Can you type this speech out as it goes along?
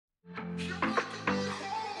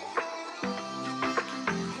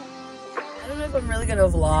if I'm really gonna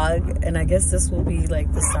vlog, and I guess this will be like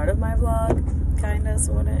the start of my vlog, kinda,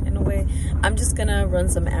 sorta, in a way. I'm just gonna run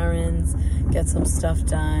some errands, get some stuff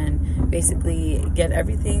done, basically get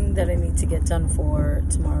everything that I need to get done for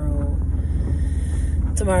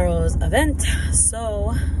tomorrow's event.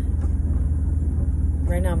 So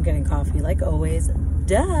right now I'm getting coffee like always,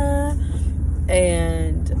 duh.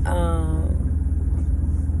 And I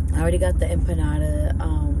already got the empanada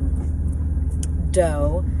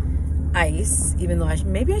dough ice, even though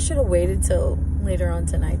maybe I should have waited till later on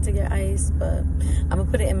tonight to get ice, but I'm gonna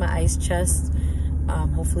put it in my ice chest.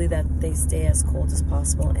 Hopefully that they stay as cold as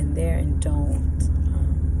possible in there and don't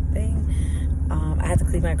thing. I had to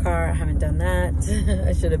clean my car. I haven't done that.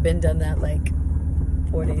 I should have been done that like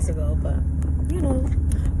 4 days ago, but you know,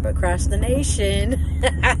 procrastination.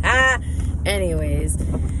 Anyways,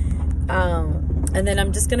 and then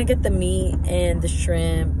I'm just gonna get the meat and the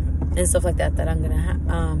shrimp and stuff like that I'm gonna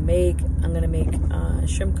make. I'm gonna make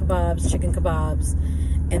shrimp kebabs, chicken kebabs,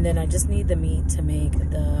 and then I just need the meat to make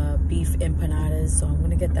the beef empanadas. So I'm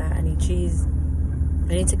gonna get that. I need cheese.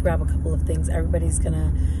 I need to grab a couple of things. Everybody's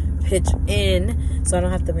gonna pitch in, so I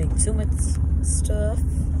don't have to make too much stuff.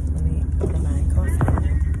 Let me put my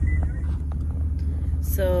coffee.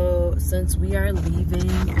 So since we are leaving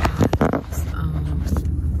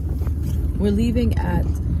at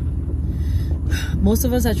most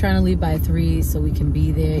of us are trying to leave by 3 so we can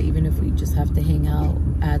be there, even if we just have to hang out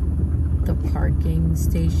at the parking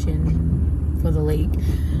station for the lake.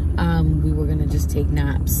 We were gonna just take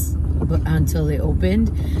naps until they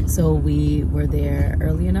opened, so we were there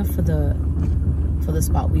early enough for the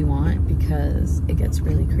spot we want, because it gets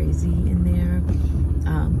really crazy in there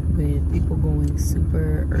with people going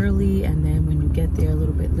super early, and then when you get there a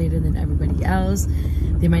little bit later than everybody else,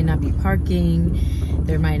 there might not be parking,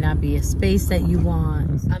 there might not be a space that you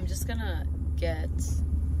want. I'm just gonna get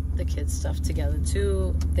the kids' stuff together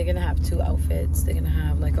too. They're gonna have 2 outfits. They're gonna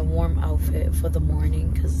have like a warm outfit for the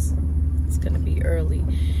morning because it's gonna be early,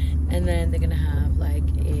 and then they're gonna have like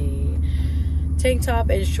a tank top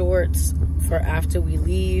and shorts for after we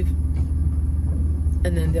leave,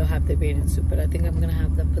 and then they'll have their bathing suit. But I think I'm gonna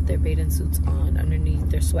have them put their bathing suits on underneath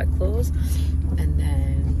their sweat clothes, and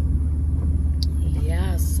then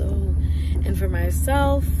yeah. So, and for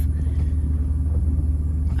myself,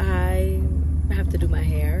 I have to do my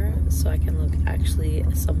hair so I can look actually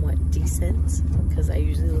somewhat decent, because I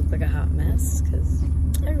usually look like a hot mess because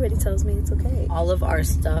everybody tells me it's okay. All of our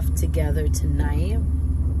stuff together tonight,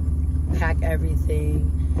 pack everything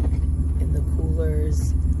in the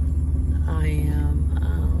coolers. I am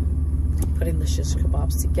putting the shish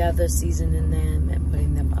kebabs together, seasoning them and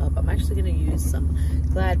putting them up. I'm actually gonna use some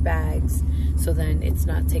Glad bags so then it's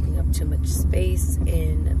not taking up too much space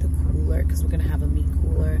in the cooler, because we're gonna have a meat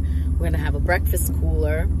cooler, we're gonna have a breakfast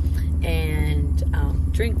cooler and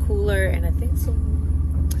drink cooler, and I think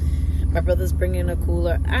my brother's bringing a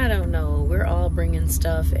cooler. I don't know, we're all bringing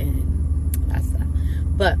stuff, and that's that.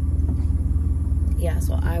 But yeah,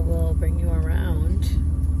 so I will bring you around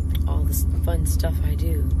all this fun stuff I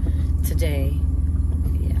do today.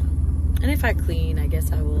 Yeah, and if I clean, I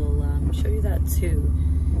guess I will show you that too.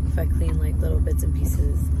 If I clean like little bits and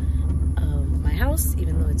pieces of my house,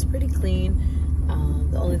 even though it's pretty clean.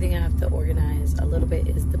 The only thing I have to organize a little bit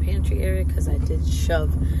is the pantry area, because I did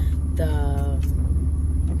shove the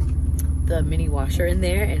mini washer in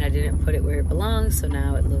there and I didn't put it where it belongs, so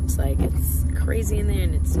now it looks like it's crazy in there,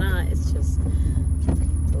 and it's not. It's just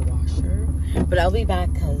the washer. But I'll be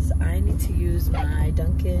back because I need to use my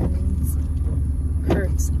Dunkin's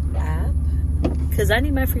Hertz app, because I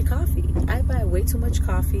need my free coffee. I buy way too much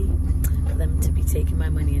coffee for them to be taking my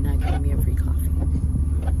money and not giving me a free coffee.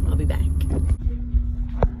 I'll be back.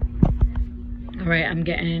 All right, I'm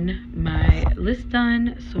getting my list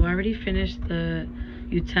done. So I already finished the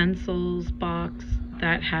utensils box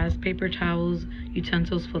that has paper towels,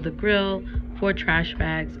 utensils for the grill, 4 trash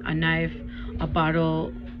bags, a knife, a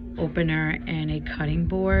bottle opener, and a cutting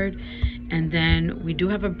board. And then we do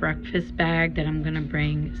have a breakfast bag that I'm gonna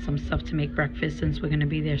bring some stuff to make breakfast, since we're gonna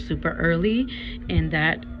be there super early. And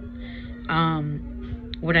that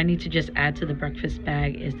what I need to just add to the breakfast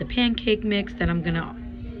bag is the pancake mix that I'm gonna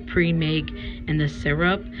pre-make and the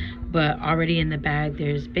syrup. But already in the bag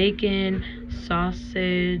there's bacon,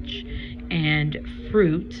 sausage, and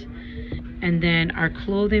fruit. And then our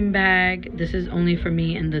clothing bag, this is only for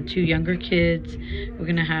me and the 2 younger kids. We're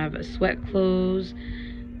gonna have sweat clothes,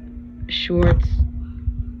 shorts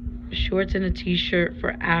and a t-shirt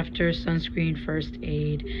for after, sunscreen, first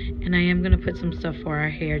aid, and I am gonna put some stuff for our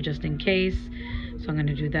hair just in case. So I'm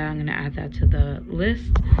gonna do that. I'm gonna add that to the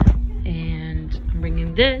list, and I'm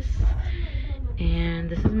bringing this. And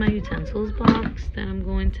this is my utensils box that I'm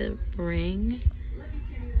going to bring.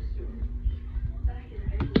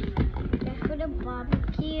 That's for the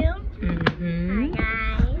barbecue. Mm-hmm. Hi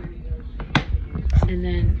guys. And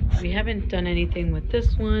then we haven't done anything with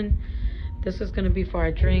this one. This is going to be for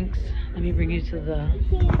our drinks. Let me bring you to the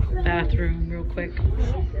bathroom real quick.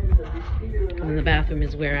 And the bathroom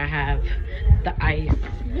is where I have the ice.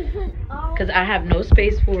 Because I have no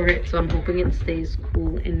space for it, so I'm hoping it stays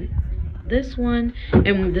cool in this one.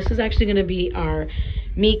 And this is actually going to be our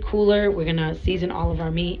meat cooler. We're going to season all of our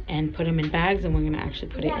meat and put them in bags, and we're going to actually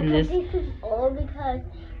put it in this. This is old because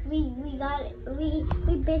we've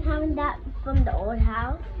been having that from the old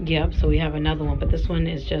house. Yep, so we have another one, but this one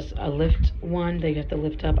is just a lift one. They have to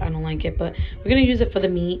lift up. I don't like it, but we're going to use it for the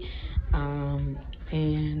meat.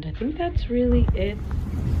 And I think that's really it.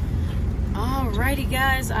 Alrighty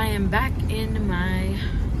guys, I am back in my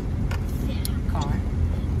car.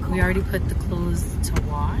 We already put the clothes to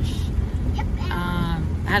wash. I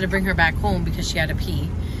had to bring her back home because she had to pee,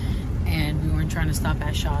 and we weren't trying to stop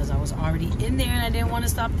at Shaw's. I was already in there and I didn't want to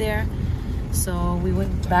stop there, so we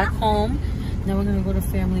went back home. Now we're gonna go to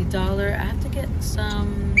Family Dollar. I have to get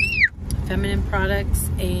some feminine products,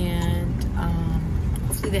 and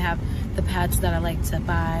hopefully they have the pads that I like to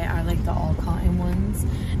buy. I like the all cotton ones,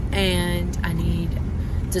 and I need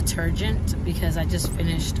detergent because I just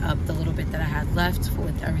finished up the little bit that I had left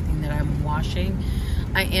with everything that I'm washing.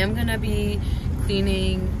 I am gonna be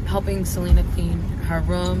helping Selena clean her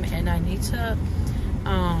room, and I need to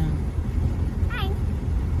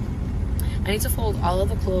fold all of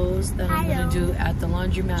the clothes that I'm gonna do at the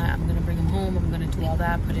laundromat. I'm gonna bring them home. I'm gonna do all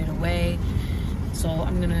that, put it away. So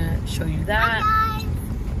I'm gonna show you that.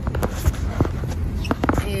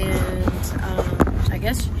 And I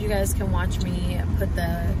guess you guys can watch me put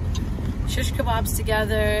the shish kebabs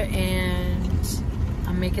together, and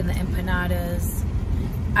I'm making the empanadas.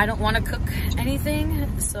 I don't want to cook anything,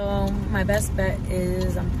 so my best bet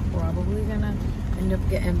is I'm probably gonna end up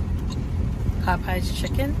getting Popeye's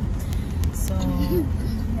chicken.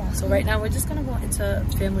 So right now we're just gonna go into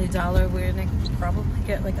Family Dollar. We're gonna probably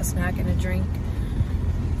get like a snack and a drink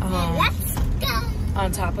Let's go.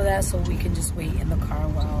 on top of that, so we can just wait in the car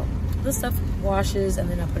while the stuff washes, and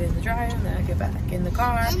then I put it in the dryer, and then I get back in the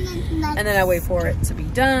car, and then I wait for it to be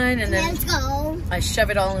done, and then Let's go. I shove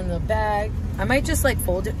it all in the bag. I might just like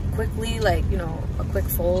fold it quickly, like, you know, a quick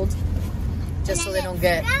fold, just so they don't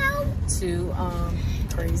get too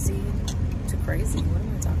crazy. What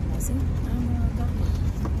am I talking about? See? I don't know what I'm talking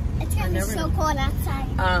about. It's gonna be so cold outside.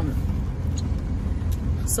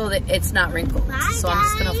 So that it's not wrinkled. So I'm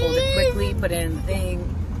just gonna fold it quickly, put it in the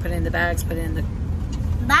thing, put it in the bags, put it in the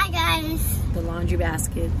laundry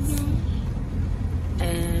baskets.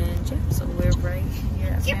 And yeah, so we're right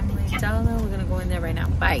here at Family Dollar. We're gonna go in there right now.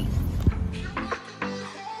 Bye.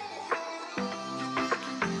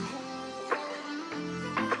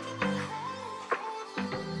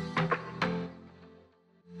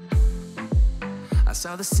 I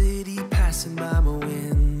saw the city passing by my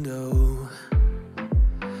window.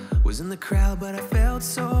 Was in the crowd, but I felt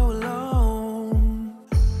so alone.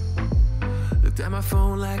 Looked at my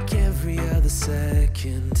phone like every other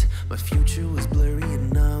second. My future was blurry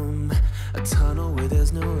and numb, a tunnel where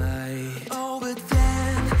there's no light. Oh, but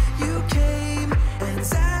then you came and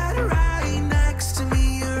sat right next to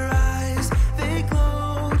me. Your eyes, they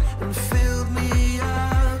glowed and filled me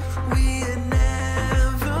up. We had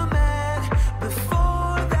never met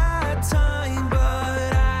before that time,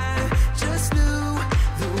 but I just knew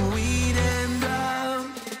that we'd end up.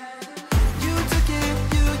 You took it,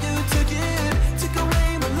 you took it, took away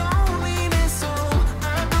my loneliness. Oh, I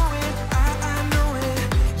know it, I know it.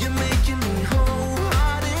 You're making me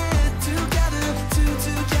wholehearted. Together,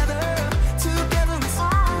 together it's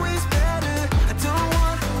always better. I don't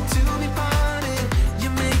want to be parted.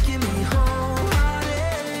 You're making me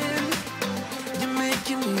wholehearted.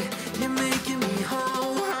 You're making me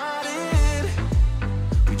wholehearted.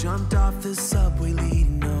 We jumped off the subway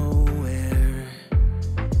leading nowhere.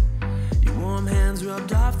 Your warm hands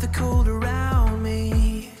rubbed off the cold around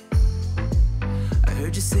me. I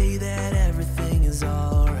heard you say that everything is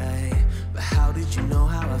alright, but how did you know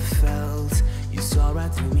how I felt? You saw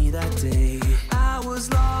right through me that day. I was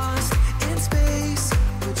lost in space,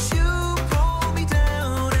 but you pulled me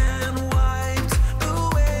down and wiped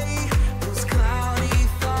away those cloudy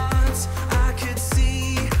thoughts. I could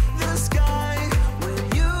see the sky when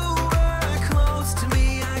you were close to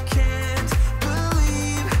me. I can't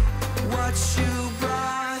believe what you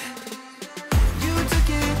brought. You took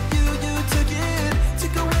it, you took it,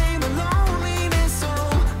 took away my loneliness. Oh,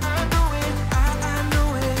 I know it, I know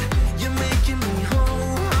it. You're making me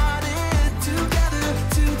wholehearted. Together,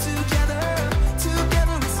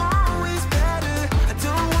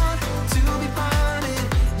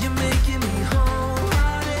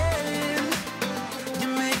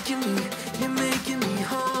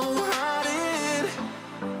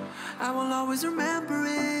 always remember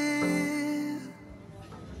it.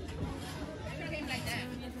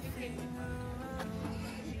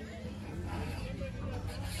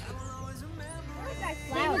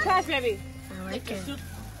 Wow. Trash, baby. I like it.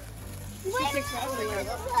 Right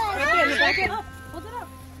there, you back it up. Hold it up.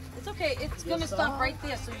 It's okay. It's gonna stop right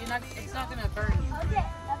there, so you're not. It's not gonna burn you. Okay.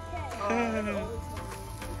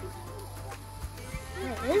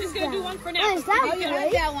 We're just gonna do one for now. Is that Oh, you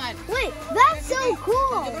like that one? Wait, that's so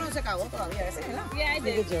cool. Yeah, I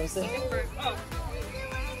did. Oh.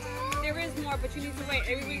 There is more, but you need to wait.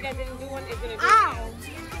 Everybody that didn't do one is gonna do Ow. it.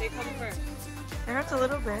 They come first. It hurts a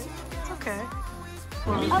little bit. It's okay.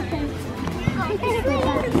 Okay.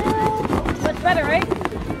 Much better, right?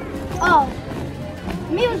 Oh,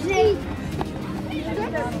 music.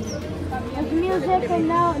 It's music and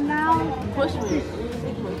now. Push me.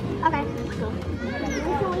 Okay. Look,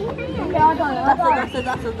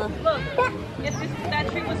 if that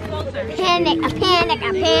tree was closer. Panic, a panic,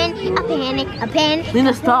 a panic, a panic, a panic.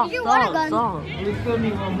 Lena, stop. You want a gun? Stop. Yeah,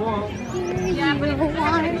 but if it's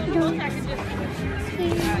closer, I can just.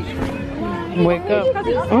 Wake up.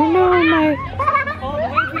 Oh no, my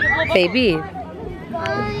baby.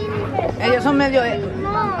 Ellos son medio...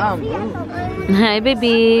 Hi,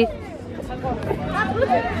 baby.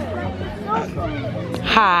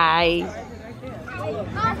 Hi.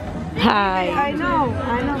 Hi.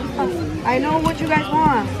 I know what you guys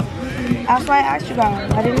want. That's why I asked you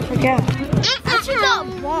guys. I didn't forget. What you got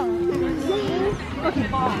bomb?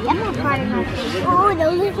 I'm not part of my face. Oh,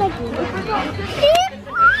 those look like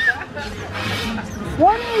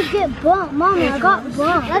why did you get bumped? Mommy, I got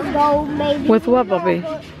bumped. Let's go, baby. With what, Bobby?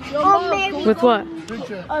 Oh, maybe. With what?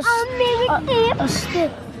 A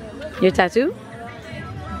stick. Your tattoo?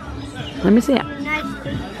 Let me see it.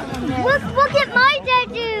 Look at my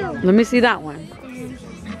tattoo. Let me see that one.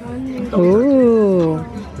 Ooh,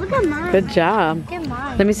 Look at mine. good job. Look at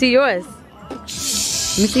mine. Let me see yours. Let me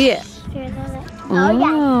see it. Oh, yeah.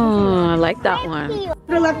 Oh, I like that one.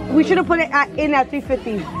 We should have put it in at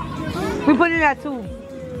 350. We put it at 2.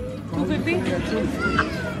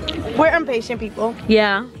 250? We're impatient people.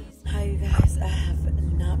 Yeah. Hi, you guys. I have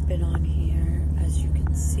not been on here. As you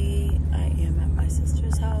can see, I am at my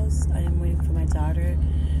sister's house. I am waiting for my daughter.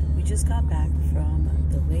 We just got back from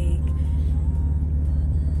the lake.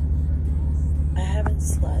 I haven't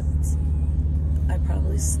slept. I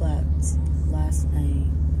probably slept last night,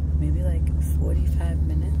 maybe like 45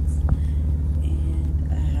 minutes, and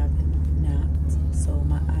I haven't napped. So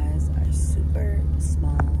my eyes are super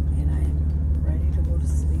small and I am ready to go to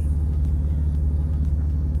sleep.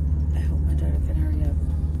 I hope my daughter can hurry up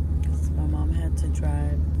because my mom had to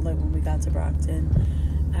drive. Like when we got to Brockton,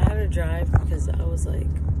 I had to drive because I was like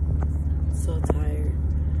so tired.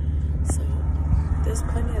 So there's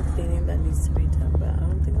plenty of cleaning that needs to be done, but I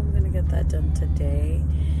don't think I'm gonna get that done today.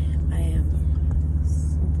 I am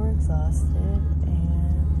super exhausted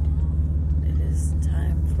and it is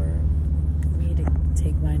time for me to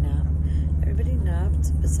take my nap. Everybody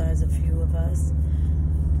napped besides a few of us.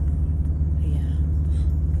 Yeah.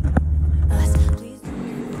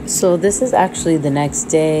 So this is actually the next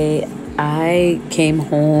day. I came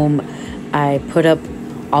home, I put up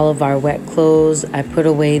all of our wet clothes, I put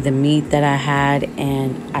away the meat that I had,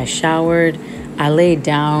 and I showered. I laid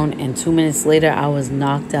down, and 2 minutes later I was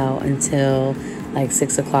knocked out until like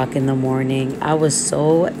 6 o'clock in the morning. I was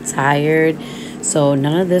so tired. So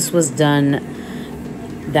none of this was done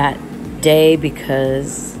that day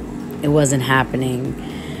because it wasn't happening.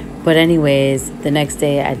 But anyways, the next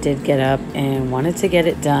day I did get up and wanted to get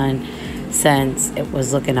it done since it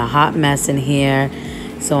was looking a hot mess in here.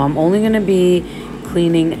 So I'm only going to be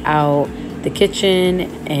cleaning out the kitchen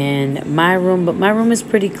and my room, but my room is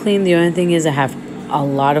pretty clean. The only thing is I have a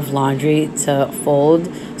lot of laundry to fold,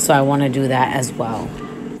 so I want to do that as well.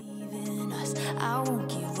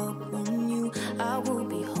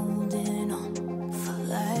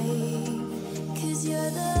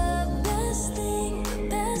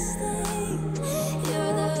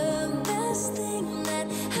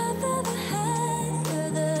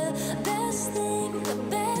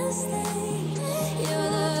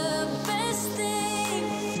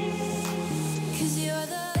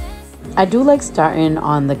 I do like starting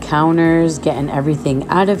on the counters, getting everything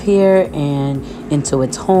out of here and into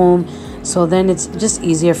its home. So then it's just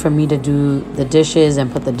easier for me to do the dishes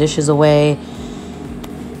and put the dishes away.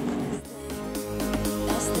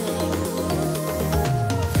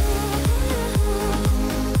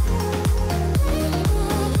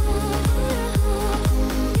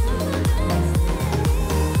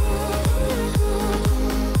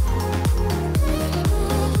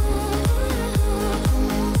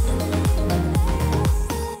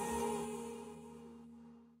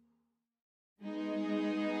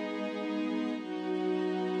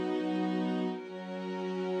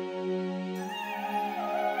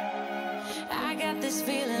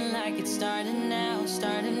 like it's starting now,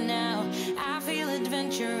 starting now. I feel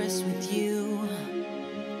adventurous with you,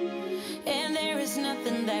 and there is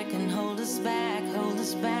nothing that can hold us back, hold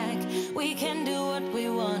us back. We can do what we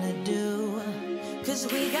wanna do, 'cause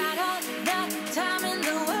we got all the time in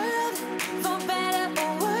the world. For better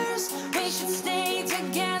or worse, we should stay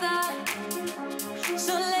together.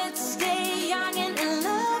 So let's stay young and in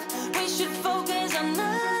love. We should focus on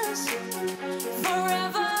us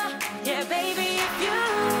forever. Yeah, baby, if you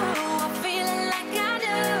are feeling like I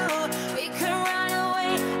do, we could run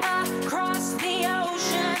away across the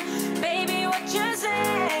ocean. Baby, what you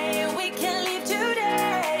say? We can leave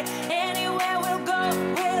today. Anywhere we'll go,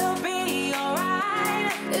 we'll be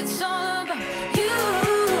alright. It's all about you.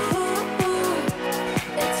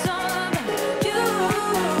 It's all about you.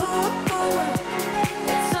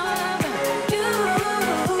 It's all about you.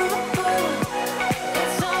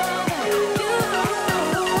 It's all about you.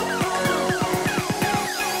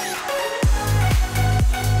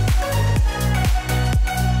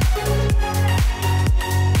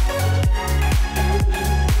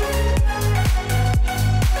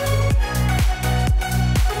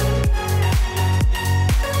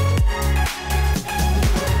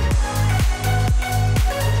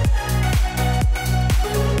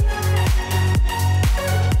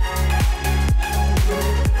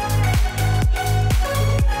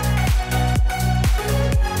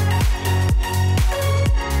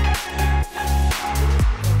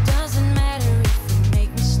 Doesn't matter if we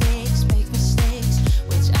make mistakes,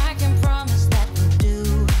 which I can promise that we'll do.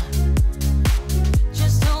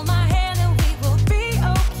 Just hold my hand and we will be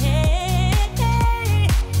okay.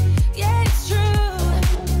 Yeah, it's true,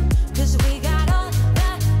 'cause we got all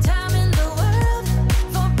the time in the world.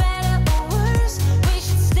 For better or worse, we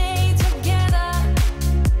should stay together.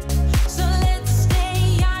 So let's stay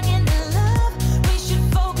young and in love. We should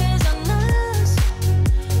focus on us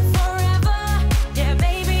forever. Yeah,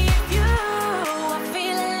 baby, if you are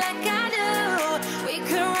feeling like I do, we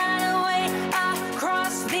could run away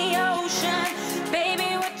across the ocean. Baby,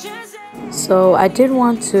 what you say? So I did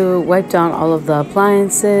want to wipe down all of the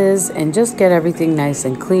appliances and just get everything nice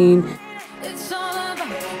and clean. It's all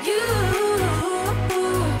about you.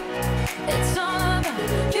 It's all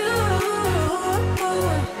about you.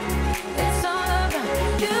 It's all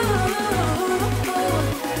about you.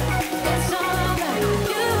 It's all about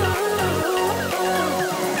you.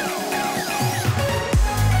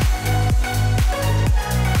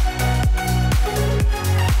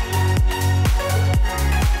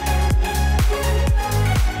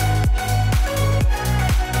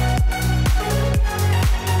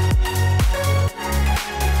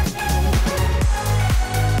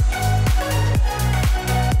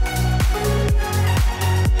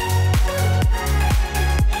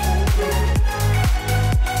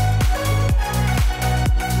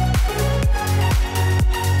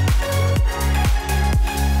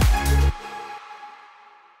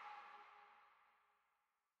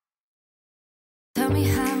 Tell me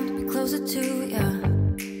how to be closer to ya.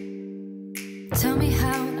 Tell me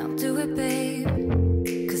how, and I'll do it, babe.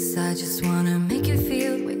 'Cause I just wanna make you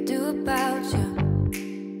feel what I do about ya.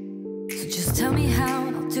 So just tell me how,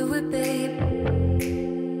 and I'll do it, babe.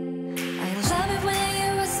 I love it when you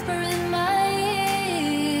whisper in my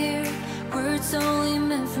ear, words only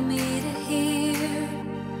meant for me to hear.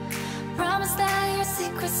 Promise that your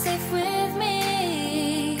secret's safe with me.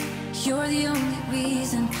 You're the only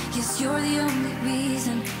reason, yes, you're the only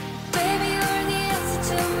reason. Baby, you're the answer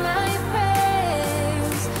to my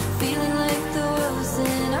prayers. Feeling like the world's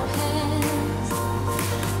in our hands.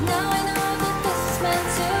 Now I know that this is meant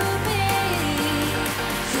to be.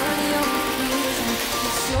 You're the only reason,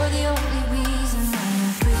 yes, you're the only reason I'm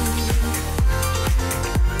free.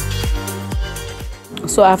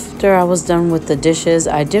 So after I was done with the dishes,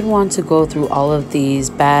 I did want to go through all of these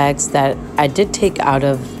bags that I did take out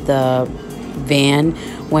of the van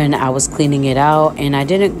when I was cleaning it out, and I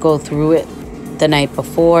didn't go through it the night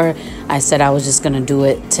before. I said I was just gonna do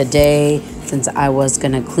it today. Since I was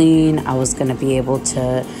gonna clean, I was gonna be able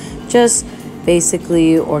to just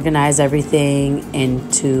basically organize everything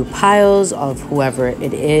into piles of whoever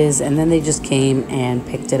it is, and then they just came and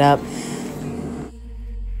picked it up.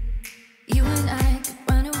 You and I could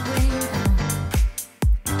run away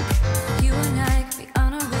now. You and I could be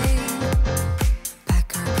on our way. Pack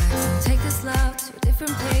our bags and take this love to a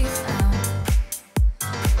different place now.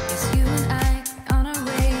 Yes, you and I could be on our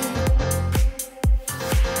way.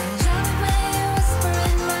 I love it when you whisper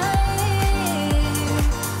in my ear,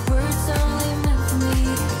 words only meant for me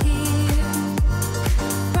to hear.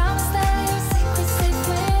 Promise that your secret's safe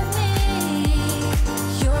with me.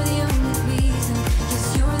 You're the only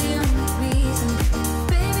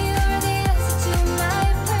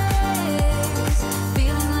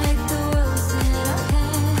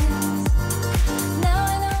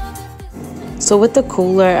So with the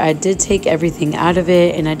cooler, I did take everything out of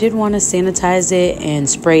it, and I did want to sanitize it and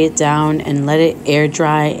spray it down and let it air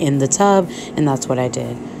dry in the tub, and that's what I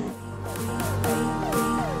did.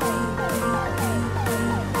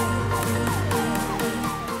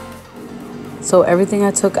 So everything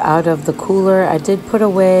I took out of the cooler, I did put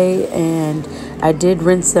away, and I did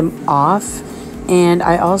rinse them off. And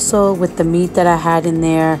I also, with the meat that I had in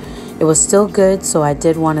there, it was still good, so I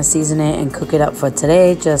did want to season it and cook it up for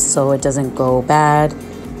today just so it doesn't go bad.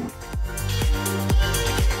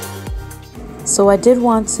 So I did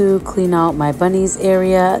want to clean out my bunny's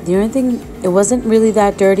area. The only thing, it wasn't really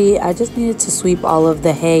that dirty. I just needed to sweep all of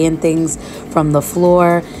the hay and things from the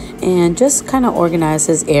floor and just kind of organize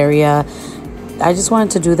his area. I just wanted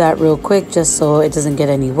to do that real quick just so it doesn't get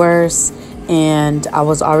any worse. And I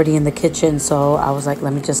was already in the kitchen, so I was like,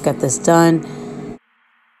 let me just get this done.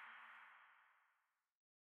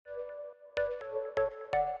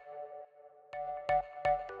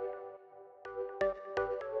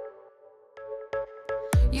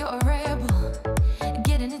 You're a rebel,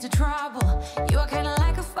 getting into trouble. You are kind of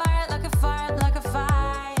like a fire, like a fire, like a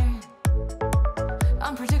fire.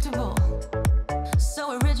 Unpredictable,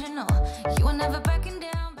 so original. You will never backing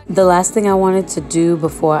down. The last thing I wanted to do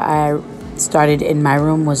before I started in my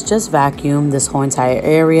room was just vacuum this whole entire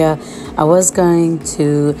area. I was going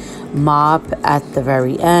to mop at the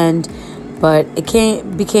very end, but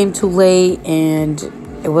it became too late and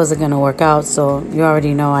it wasn't going to work out, so you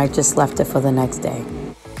already know I just left it for the next day.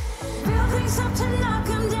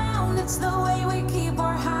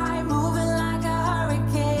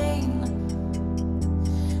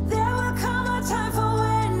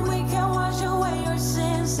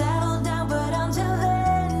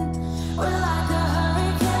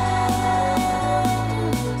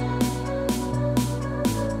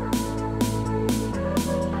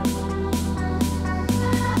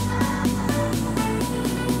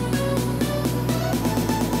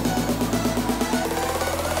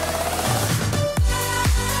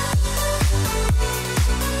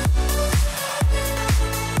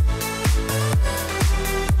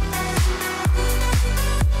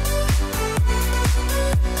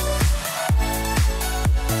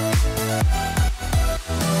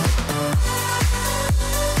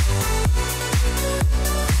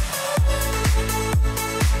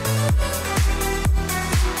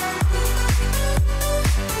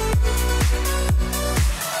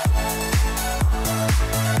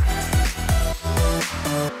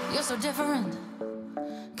 So different,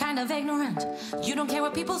 kind of ignorant. You don't care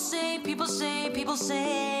what people say, people say, people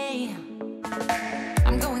say.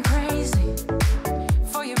 I'm going crazy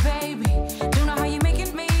for your baby. Don't know how you're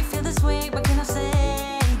making me feel this way. What can I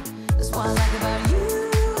say? That's what I like about you.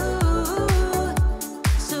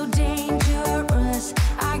 So dangerous.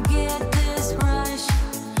 I get this rush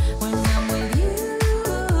when I'm with you.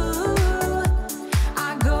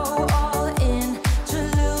 I go all in to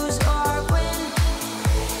lose or win.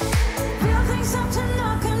 Real things up to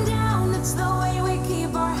knock 'em down. It's the way we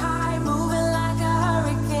keep our high, moving like a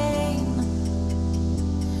hurricane.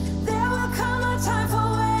 There will come a time for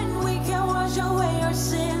when we can wash away our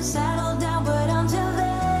sins, settle down, but until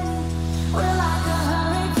then, we're like a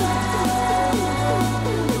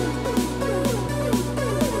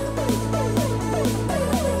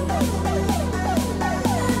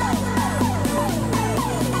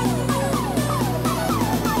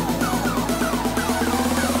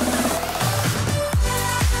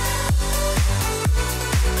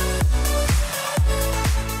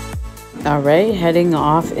All right, heading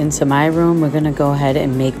off into my room. We're gonna go ahead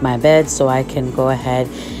and make my bed so I can go ahead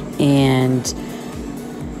and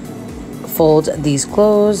fold these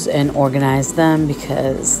clothes and organize them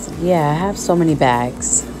because, yeah, I have so many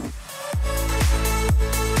bags.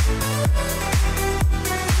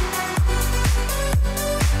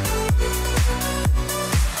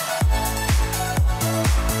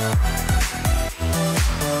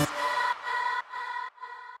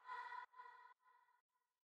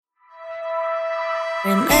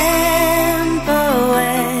 Remember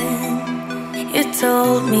when you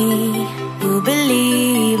told me you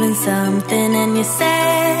believe in something and you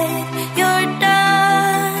said you're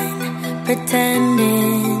done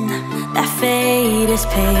pretending that fate is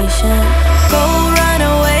patient. Go run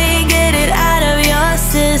away, get it out of your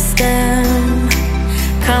system.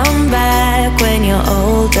 Come back when you're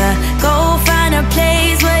older. Go find a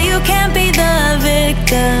place where you can't be the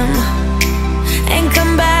victim. And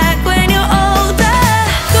come back when you're older.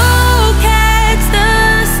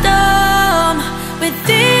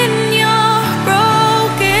 Within your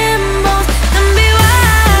broken bones and be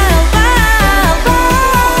wild, wild,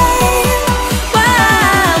 wild,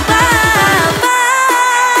 wild, wild,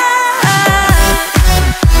 wild.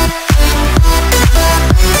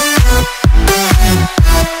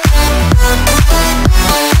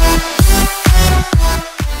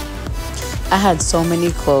 I had so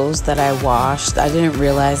many clothes that I washed. I didn't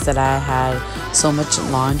realize that I had so much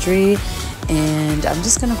laundry, and I'm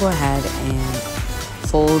just gonna go ahead and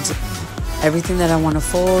fold everything that I want to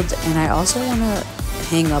fold. And I also want to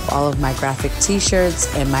hang up all of my graphic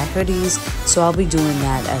t-shirts and my hoodies, so I'll be doing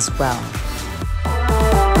that as well.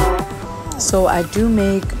 So I do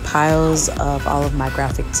make piles of all of my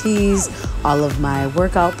graphic tees, all of my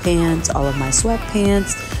workout pants, all of my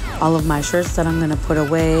sweatpants, all of my shirts that I'm going to put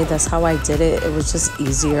away. That's how I did it. It was just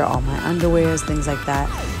easier. All my underwears, things like that.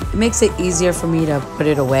 It makes it easier for me to put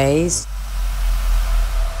it away. Summer's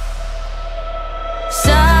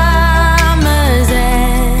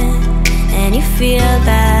end, and you feel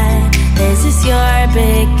that this is your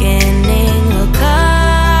beginning. Will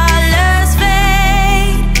colors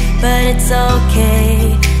fade, but it's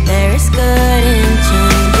okay. There is good in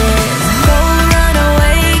changes. Go run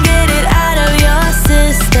away, get it out of your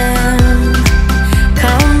system.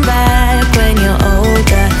 Come back when you're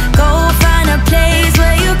older. Go find a place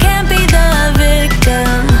where you can't be the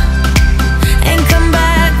victim, and come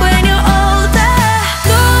back when you're older.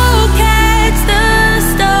 Look at the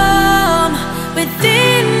storm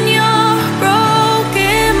within your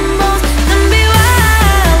broken bones, and be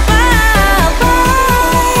wild, wild, wild,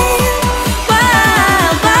 wild,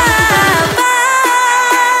 wild, wild.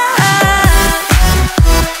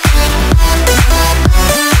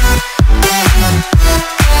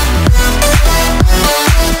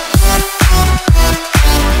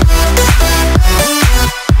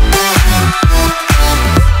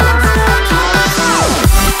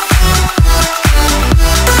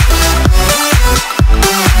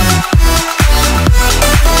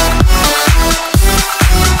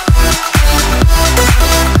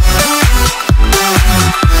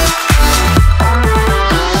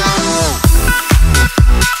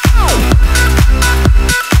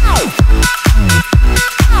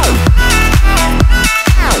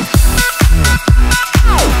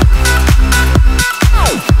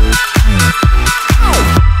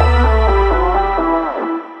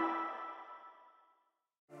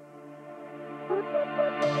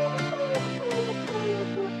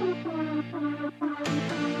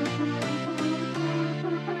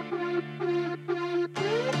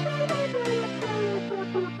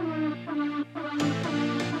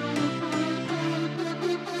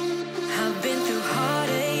 I've been through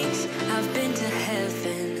heartaches, I've been to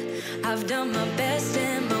heaven. I've done my best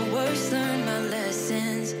and my worst, learned my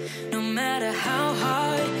lessons. No matter how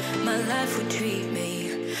hard my life would treat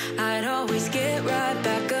me, I'd always get right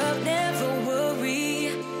back up, never worry.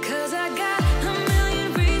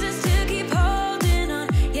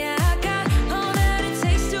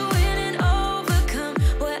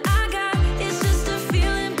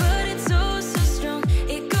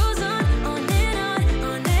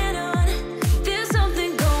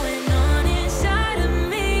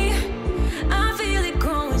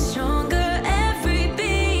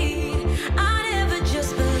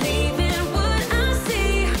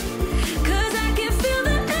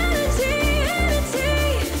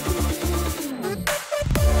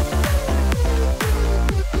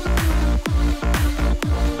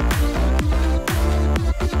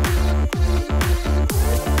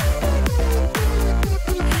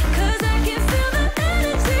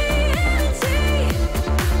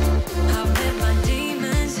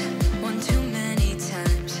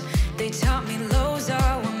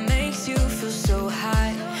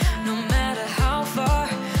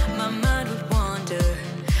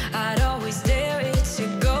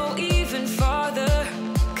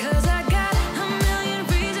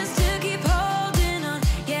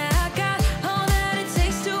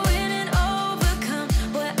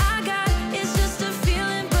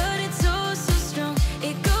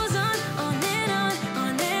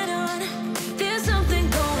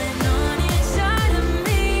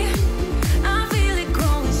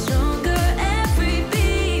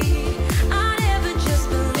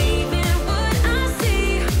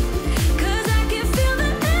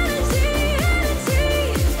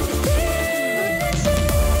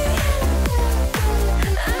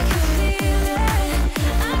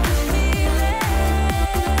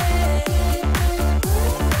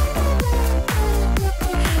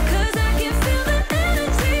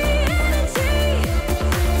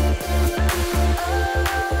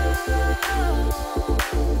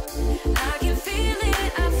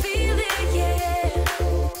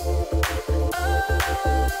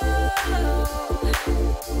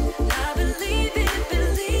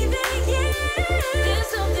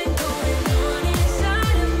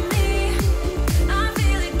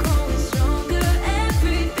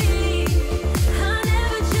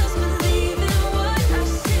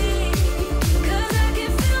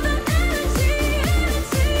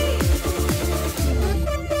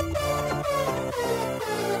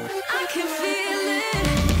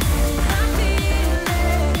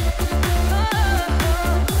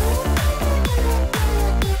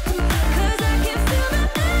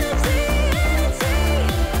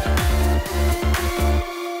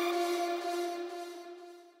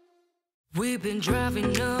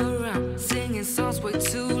 driving around, singing songs way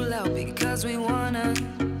too loud because we wanna.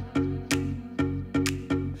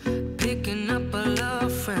 Picking up all our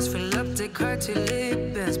friends, fill up the car till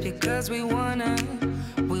it bends because we wanna.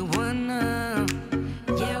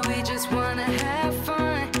 Yeah, we just wanna have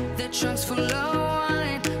fun. The trunk's full of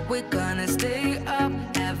wine. We're gonna stay up,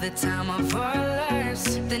 have the time of our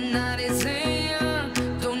lives. The night is young,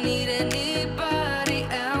 don't need anybody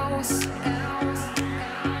else.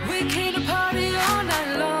 We came to party all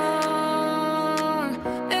night long,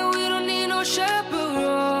 and we don't need no chaperone.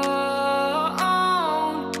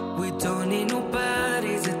 We don't need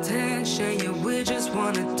nobody's attention, yeah, we just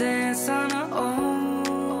wanna dance on our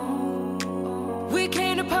own. We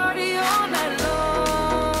came to party all night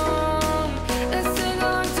long and sing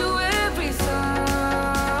along to every song.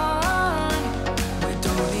 We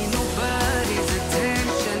don't need nobody's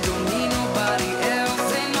attention, don't need nobody else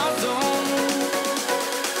in our zone.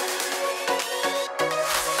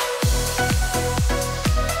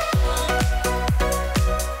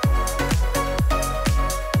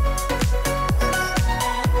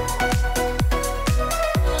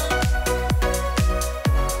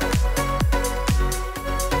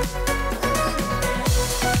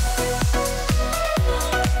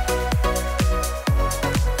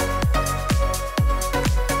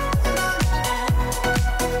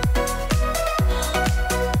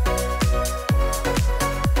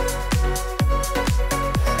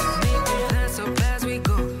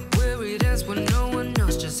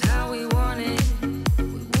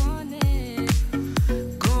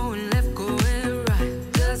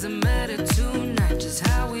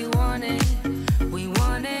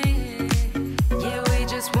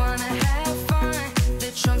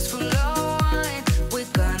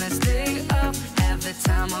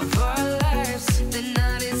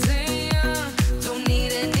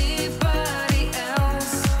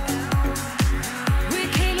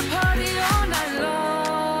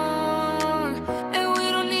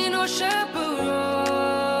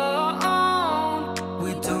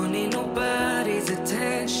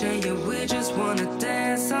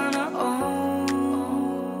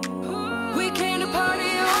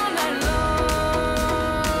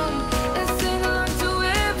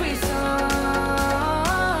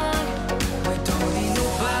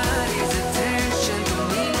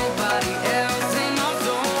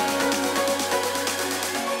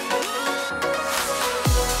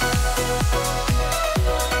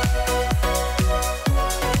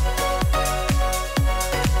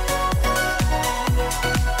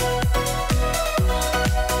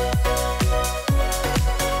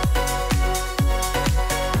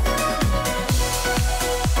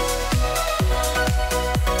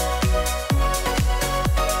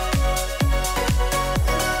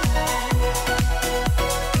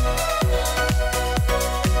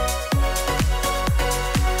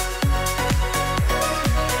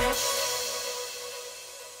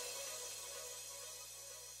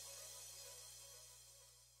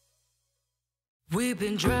 We've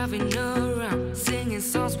been driving around, singing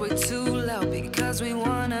songs way too loud because we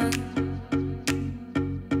wanna.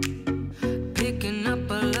 Picking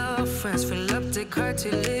up all our friends, fill up the car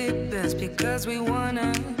till it bends because we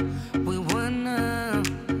wanna.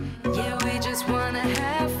 Yeah, we just wanna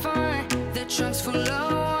have fun. The trunk's full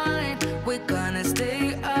of wine. We're gonna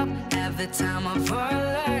stay up, have the time of our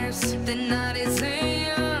lives. The night is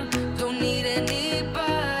young, don't need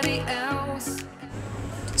anybody else.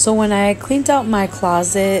 So when I cleaned out my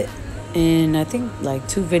closet in I think like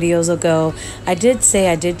 2 videos ago, I did say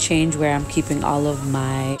I did change where I'm keeping all of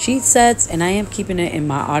my sheet sets, and I am keeping it in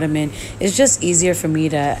my ottoman. It's just easier for me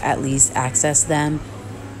to at least access them.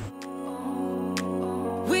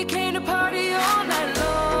 We came to party all night long.